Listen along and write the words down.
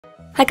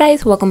Hi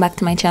guys, welcome back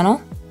to my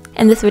channel.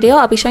 In this video,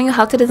 I'll be showing you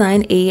how to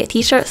design a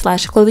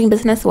t-shirt/clothing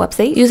business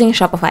website using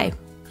Shopify.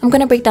 I'm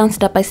going to break down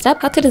step by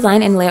step how to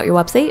design and lay out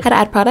your website, how to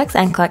add products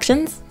and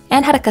collections,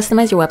 and how to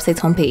customize your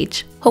website's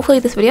homepage. Hopefully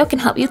this video can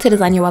help you to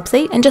design your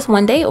website in just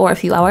one day or a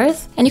few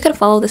hours, and you can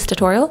follow this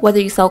tutorial whether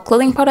you sell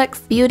clothing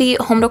products, beauty,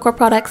 home decor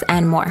products,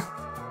 and more.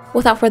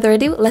 Without further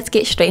ado, let's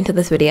get straight into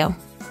this video.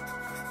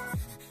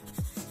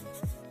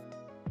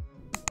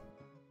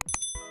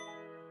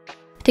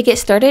 To get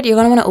started, you're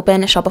going to want to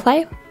open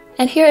Shopify,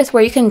 and here is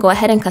where you can go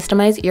ahead and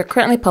customize your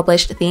currently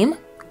published theme,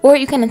 or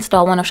you can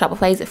install one of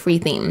Shopify's free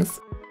themes.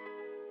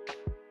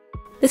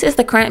 This is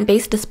the current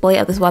base display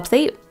of this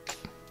website,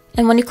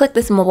 and when you click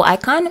this mobile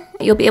icon,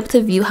 you'll be able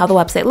to view how the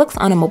website looks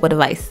on a mobile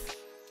device.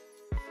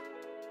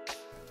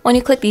 When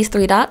you click these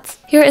three dots,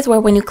 here is where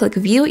when you click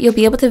view, you'll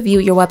be able to view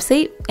your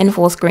website in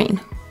full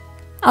screen.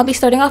 I'll be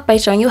starting off by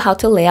showing you how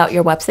to lay out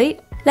your website.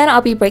 Then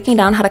I'll be breaking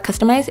down how to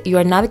customize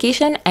your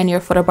navigation and your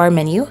footer bar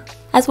menu,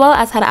 as well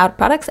as how to add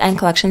products and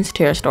collections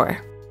to your store.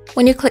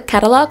 When you click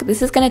catalog,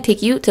 this is going to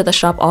take you to the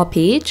shop all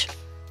page.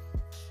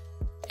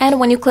 And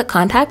when you click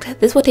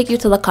contact, this will take you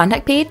to the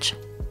contact page.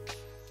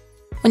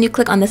 When you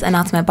click on this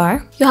announcement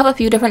bar, you'll have a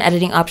few different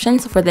editing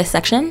options for this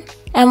section.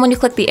 And when you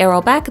click the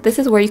arrow back, this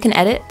is where you can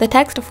edit the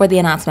text for the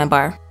announcement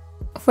bar.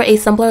 For a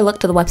simpler look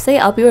to the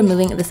website, I'll be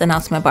removing this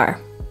announcement bar.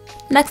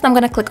 Next, I'm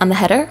going to click on the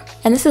header,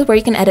 and this is where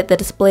you can edit the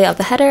display of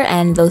the header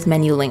and those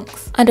menu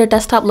links. Under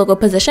desktop logo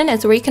position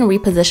is where you can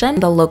reposition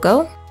the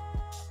logo.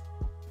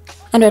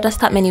 Under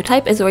desktop menu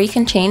type is where you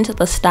can change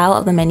the style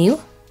of the menu.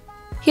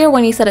 Here,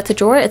 when you set it to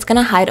drawer, it's going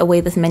to hide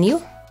away this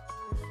menu.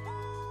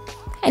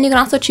 And you can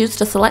also choose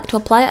to select to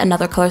apply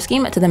another color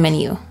scheme to the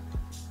menu.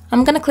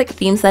 I'm going to click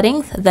theme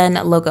settings, then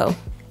logo.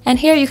 And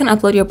here you can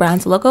upload your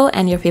brand's logo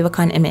and your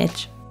favicon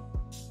image.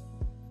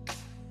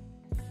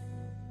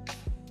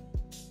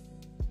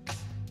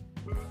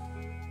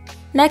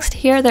 Next,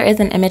 here there is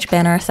an image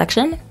banner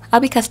section. I'll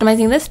be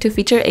customizing this to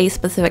feature a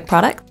specific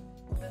product.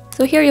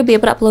 So here you'll be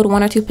able to upload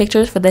 1 or 2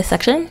 pictures for this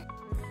section.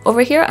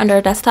 Over here under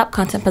desktop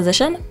content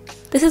position,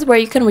 this is where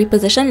you can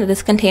reposition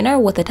this container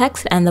with the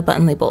text and the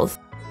button labels.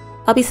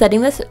 I'll be setting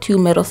this to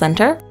middle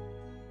center.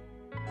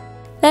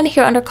 Then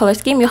here under color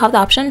scheme, you'll have the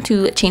option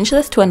to change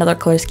this to another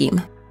color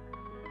scheme.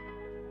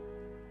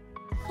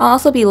 I'll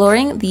also be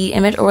lowering the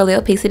image overlay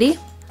opacity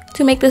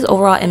to make this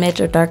overall image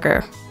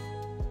darker.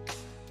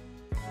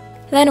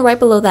 Then right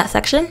below that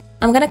section,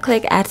 I'm going to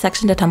click Add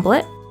Section to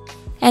Template,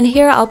 and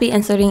here I'll be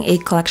inserting a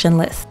collection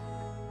list.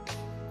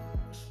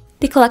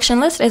 The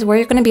collection list is where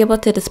you're going to be able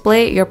to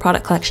display your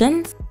product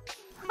collections.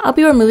 I'll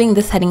be removing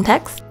this heading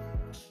text,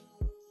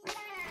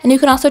 and you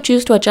can also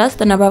choose to adjust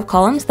the number of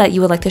columns that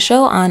you would like to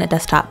show on a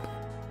desktop.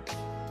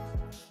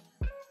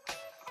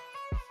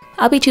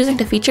 I'll be choosing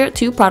to feature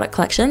 2 product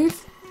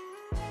collections.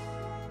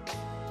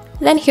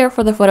 Then here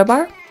for the footer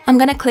bar, I'm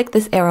going to click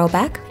this arrow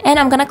back, and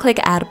I'm going to click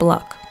Add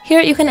Block. Here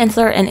you can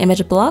insert an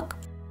image block,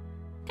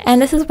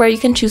 and this is where you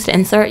can choose to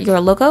insert your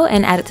logo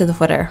and add it to the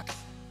footer.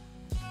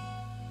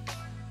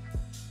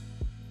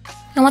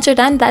 And once you're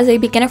done, that is a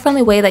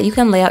beginner-friendly way that you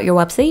can lay out your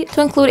website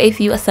to include a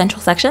few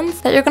essential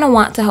sections that you're going to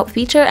want to help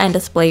feature and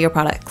display your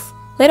products.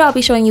 Later I'll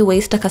be showing you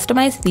ways to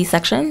customize these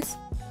sections.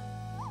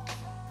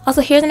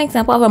 Also, here's an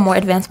example of a more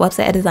advanced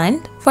website I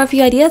designed. For a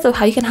few ideas of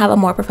how you can have a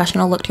more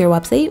professional look to your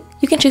website,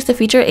 you can choose to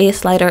feature a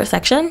slider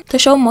section to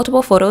show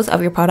multiple photos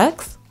of your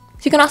products.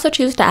 You can also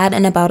choose to add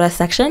an About Us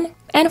section,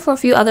 and for a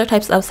few other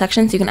types of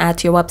sections you can add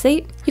to your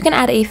website, you can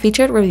add a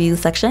featured reviews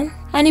section,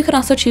 and you can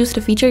also choose to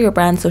feature your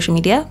brand's social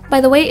media.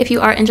 By the way, if you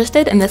are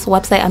interested in this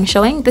website I'm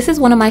showing, this is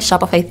one of my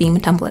Shopify theme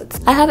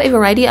templates. I have a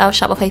variety of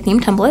Shopify theme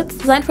templates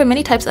designed for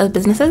many types of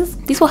businesses.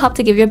 These will help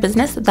to give your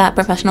business that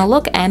professional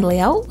look and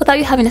layout without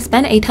you having to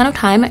spend a ton of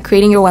time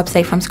creating your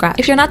website from scratch.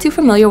 If you're not too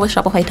familiar with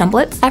Shopify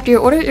templates, after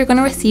your order you're going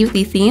to receive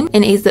the theme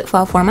in a zip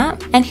file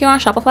format, and here on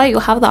Shopify you'll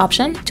have the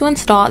option to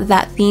install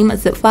that theme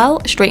zip file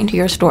straight into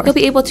your store. You'll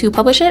be able to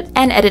publish it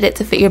and edit it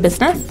to fit your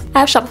business. I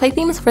have Shopify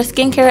themes for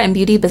skincare and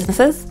beauty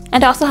businesses,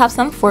 and I also have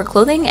some for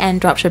clothing and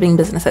dropshipping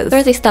businesses. There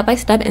is a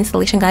step-by-step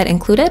installation guide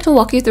included to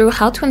walk you through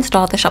how to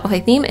install the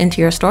Shopify theme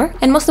into your store,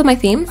 and most of my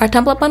themes are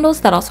template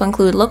bundles that also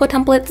include logo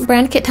templates,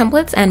 brand kit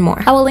templates, and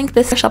more. I will link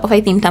this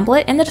Shopify theme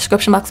template in the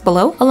description box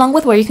below, along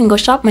with where you can go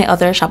shop my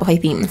other Shopify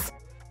themes.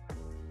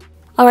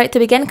 Alright, to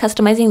begin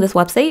customizing this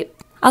website,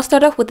 I'll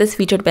start off with this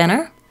featured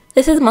banner.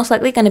 This is most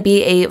likely going to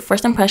be a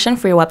first impression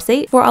for your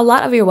website for a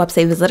lot of your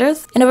website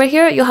visitors, and over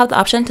here you'll have the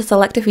option to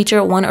select to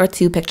feature 1 or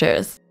 2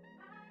 pictures.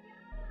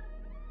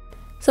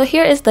 So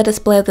here is the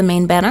display of the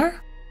main banner,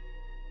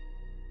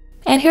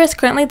 and here is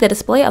currently the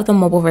display of the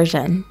mobile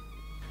version.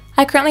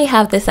 I currently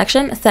have this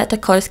section set to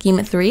color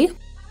scheme 3.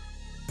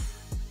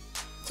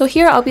 So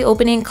here I'll be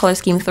opening color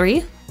scheme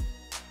 3,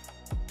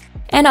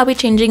 and I'll be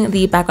changing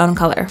the background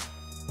color.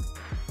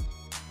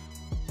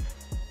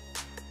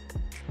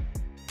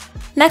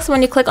 Next,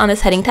 when you click on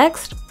this heading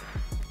text,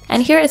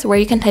 and here is where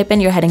you can type in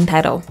your heading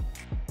title.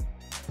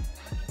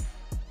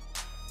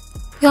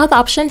 You'll have the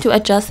option to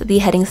adjust the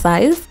heading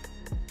size,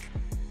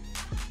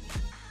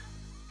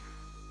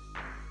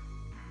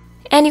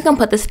 And you can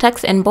put this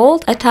text in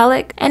bold,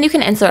 italic, and you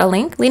can insert a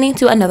link leading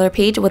to another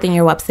page within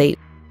your website.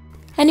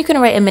 And you can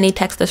write a mini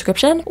text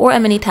description or a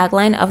mini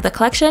tagline of the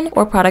collection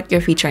or product you're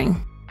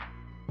featuring.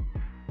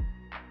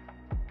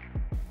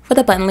 For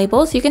the button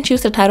labels, you can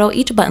choose to title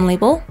each button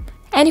label,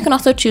 and you can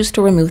also choose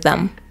to remove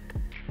them.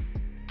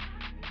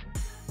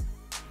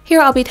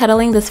 Here I'll be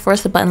titling this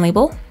first button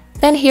label.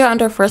 Then here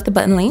under first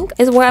button link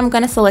is where I'm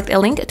going to select a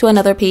link to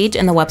another page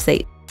in the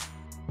website.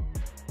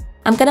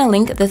 I'm going to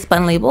link this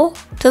button label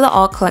to the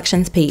All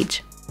Collections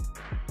page.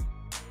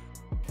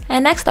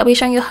 And next I'll be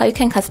showing you how you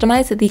can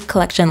customize the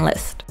collection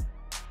list.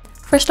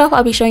 First off,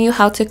 I'll be showing you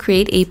how to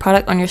create a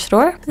product on your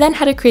store, then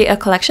how to create a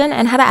collection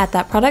and how to add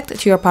that product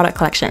to your product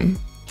collection.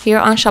 Here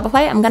on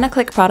Shopify, I'm going to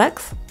click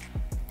Products,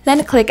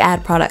 then click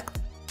Add Product.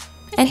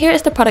 And here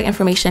is the product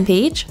information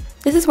page.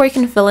 This is where you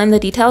can fill in the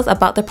details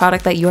about the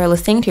product that you are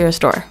listing to your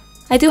store.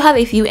 I do have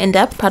a few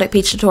in-depth product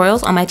page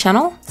tutorials on my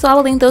channel, so I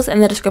will link those in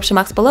the description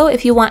box below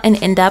if you want an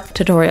in-depth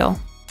tutorial.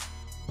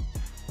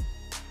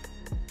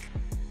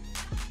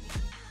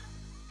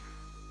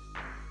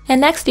 And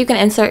next, you can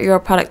insert your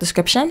product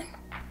description.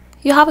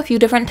 You'll have a few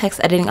different text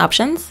editing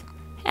options,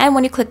 and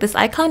when you click this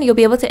icon, you'll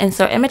be able to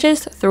insert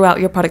images throughout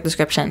your product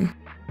description.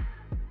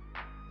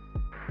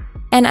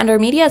 And under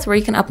media is where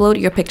you can upload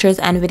your pictures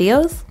and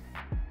videos.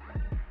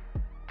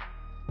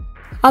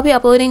 I'll be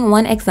uploading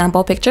one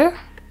example picture.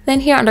 Then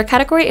here under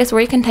category is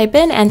where you can type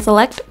in and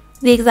select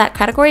the exact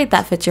category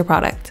that fits your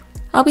product.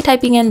 I'll be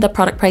typing in the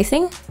product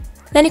pricing.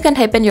 Then you can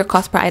type in your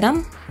cost per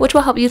item, which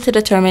will help you to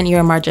determine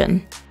your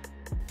margin.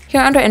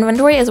 Here under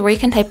inventory is where you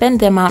can type in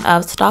the amount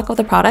of stock of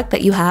the product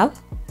that you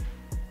have.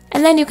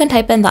 And then you can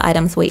type in the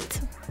item's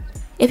weight.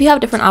 If you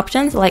have different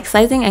options like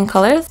sizing and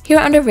colors, here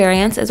under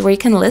variants is where you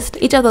can list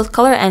each of those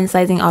color and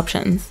sizing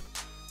options.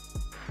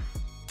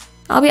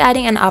 I'll be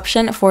adding an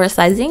option for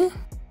sizing.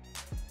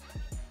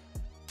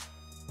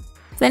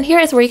 Then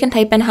here is where you can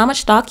type in how much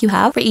stock you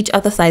have for each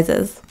of the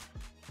sizes.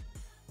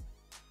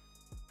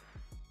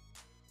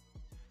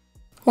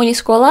 When you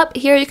scroll up,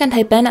 here you can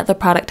type in the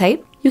product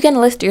type. You can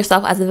list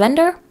yourself as a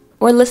vendor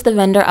or list the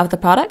vendor of the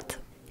product.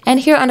 And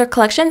here under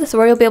collections is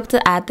where you'll be able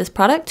to add this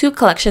product to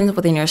collections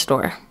within your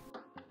store.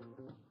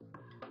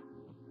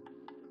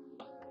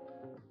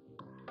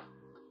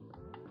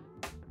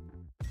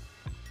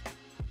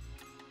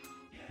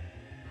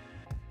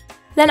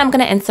 Then I'm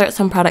going to insert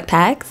some product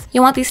tags.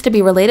 You want these to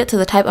be related to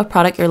the type of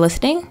product you're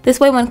listing. This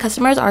way when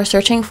customers are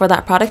searching for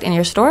that product in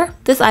your store,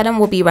 this item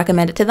will be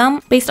recommended to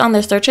them based on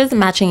their searches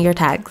matching your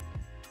tags.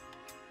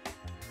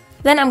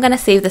 Then I'm going to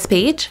save this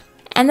page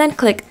and then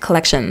click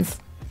Collections.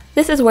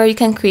 This is where you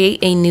can create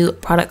a new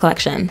product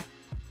collection.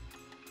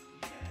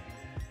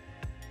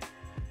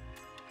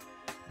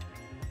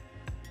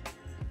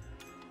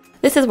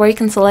 This is where you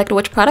can select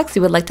which products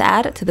you would like to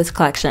add to this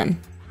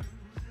collection.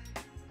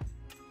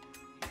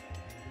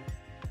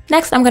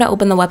 Next, I'm going to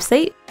open the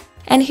website,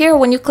 and here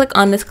when you click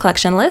on this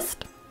collection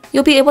list,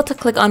 you'll be able to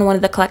click on one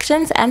of the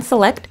collections and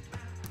select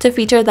to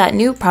feature that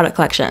new product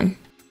collection.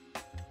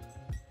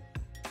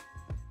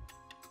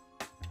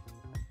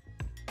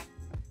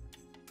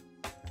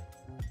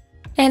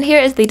 And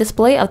here is the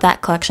display of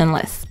that collection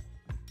list.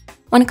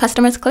 When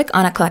customers click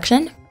on a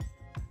collection,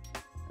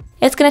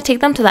 it's going to take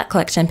them to that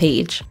collection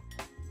page.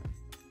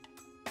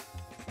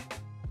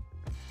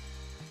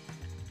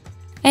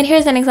 And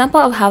here's an example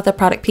of how the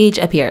product page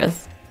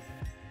appears.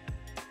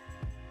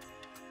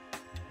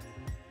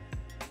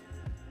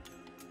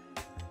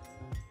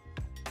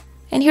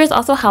 And here's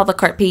also how the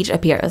cart page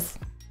appears.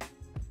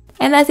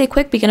 And that's a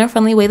quick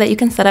beginner-friendly way that you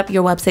can set up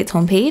your website's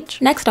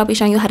homepage. Next, I'll be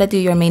showing you how to do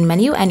your main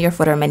menu and your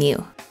footer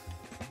menu.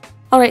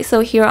 Alright,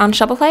 so here on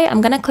Shopify, I'm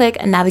going to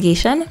click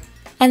Navigation.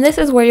 And this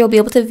is where you'll be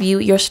able to view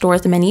your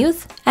store's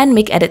menus and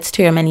make edits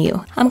to your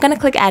menu. I'm going to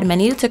click Add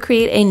Menu to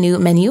create a new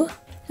menu.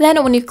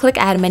 Then when you click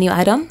Add Menu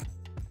Item,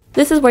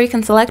 this is where you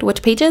can select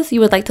which pages you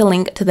would like to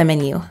link to the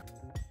menu.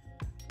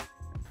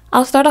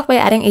 I'll start off by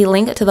adding a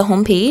link to the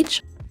home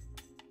page.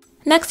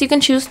 Next, you can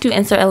choose to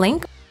insert a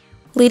link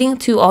leading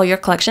to all your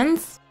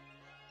collections.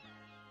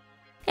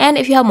 And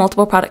if you have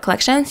multiple product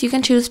collections, you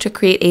can choose to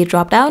create a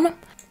drop-down.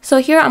 So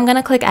here I'm going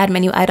to click Add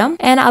Menu Item,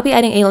 and I'll be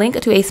adding a link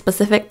to a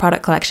specific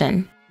product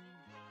collection.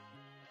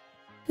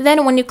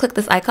 Then when you click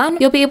this icon,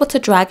 you'll be able to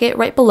drag it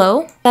right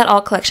below that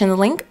All Collections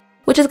link,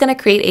 which is going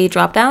to create a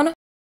drop-down.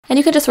 And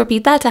you can just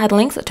repeat that to add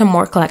links to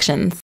more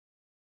collections.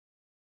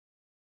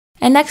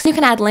 And next, you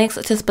can add links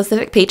to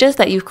specific pages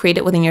that you've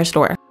created within your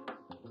store.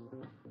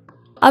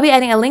 I'll be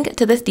adding a link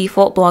to this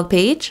default blog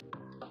page.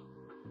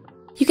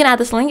 You can add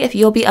this link if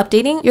you'll be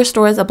updating your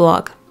store as a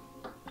blog.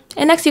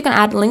 And next, you can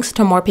add links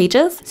to more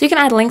pages. So you can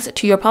add links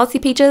to your policy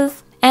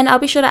pages, and I'll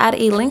be sure to add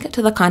a link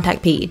to the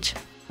contact page.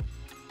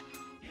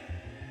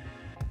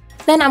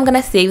 Then I'm going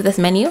to save this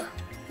menu.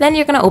 Then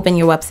you're going to open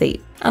your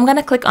website. I'm going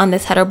to click on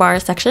this header bar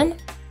section.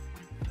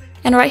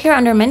 And right here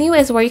under menu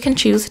is where you can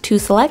choose to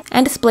select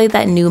and display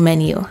that new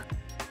menu.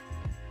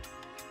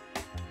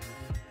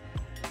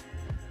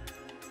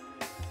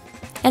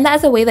 And that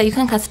is a way that you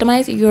can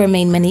customize your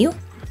main menu.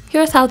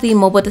 Here's how the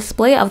mobile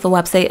display of the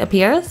website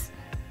appears.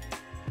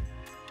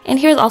 And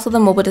here's also the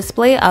mobile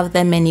display of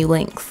the menu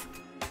links.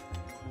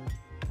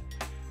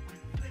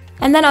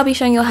 And then I'll be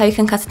showing you how you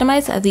can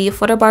customize the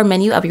footer bar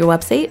menu of your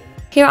website.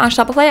 Here on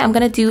Shopify, I'm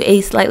going to do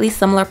a slightly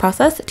similar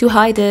process to how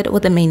I did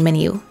with the main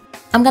menu.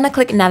 I'm going to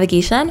click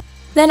navigation,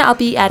 then I'll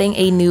be adding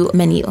a new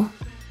menu.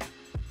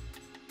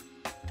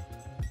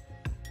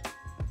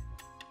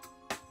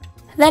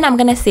 Then I'm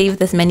going to save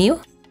this menu.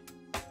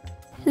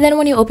 Then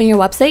when you open your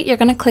website, you're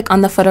going to click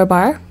on the footer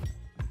bar.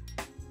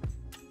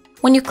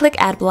 When you click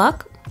add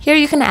block, here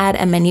you can add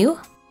a menu.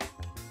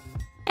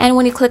 And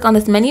when you click on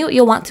this menu,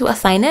 you'll want to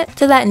assign it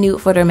to that new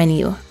footer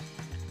menu.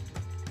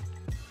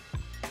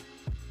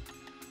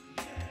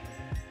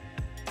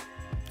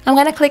 I'm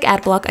going to click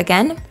add block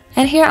again,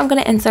 and here I'm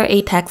going to insert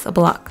a text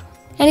block.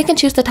 And you can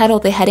choose to title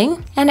the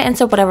heading and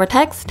insert whatever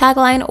text,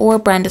 tagline, or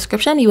brand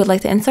description you would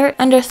like to insert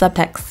under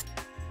subtext.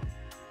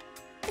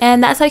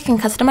 And that's how you can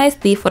customize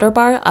the footer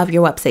bar of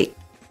your website.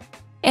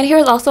 And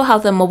here's also how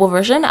the mobile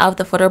version of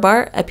the footer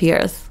bar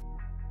appears.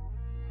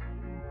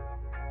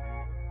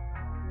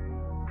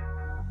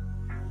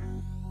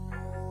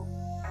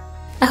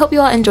 I hope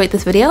you all enjoyed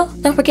this video.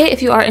 Don't forget,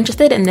 if you are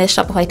interested in this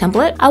Shopify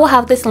template, I will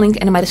have this link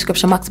in my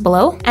description box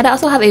below. And I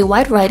also have a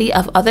wide variety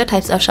of other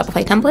types of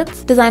Shopify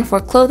templates designed for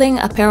clothing,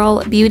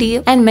 apparel,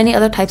 beauty, and many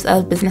other types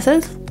of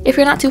businesses. If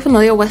you're not too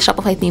familiar with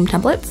Shopify theme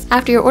templates,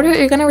 after your order,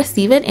 you're going to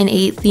receive it in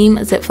a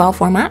theme zip file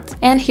format.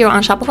 And here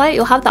on Shopify,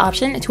 you'll have the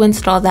option to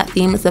install that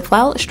theme zip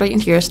file straight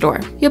into your store.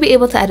 You'll be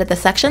able to edit the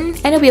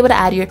sections, and you'll be able to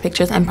add your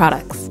pictures and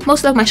products.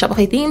 Most of my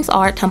Shopify themes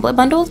are template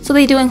bundles, so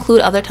they do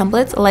include other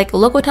templates like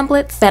logo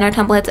templates, banner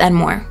templates, and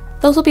more.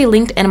 Those will be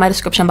linked in my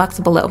description box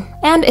below.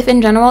 And if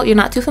in general you're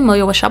not too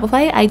familiar with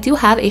Shopify, I do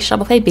have a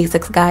Shopify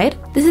Basics guide.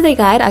 This is a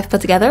guide I've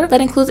put together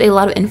that includes a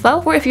lot of info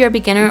for if you're a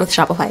beginner with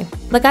Shopify.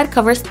 The guide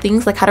covers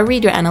things like how to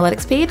read your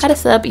analytics page, how to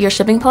set up your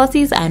shipping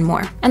policies, and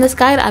more. In this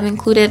guide, I've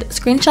included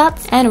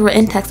screenshots and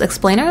written text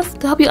explainers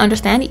to help you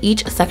understand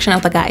each section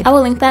of the guide. I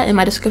will link that in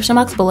my description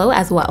box below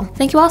as well.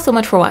 Thank you all so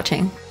much for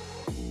watching.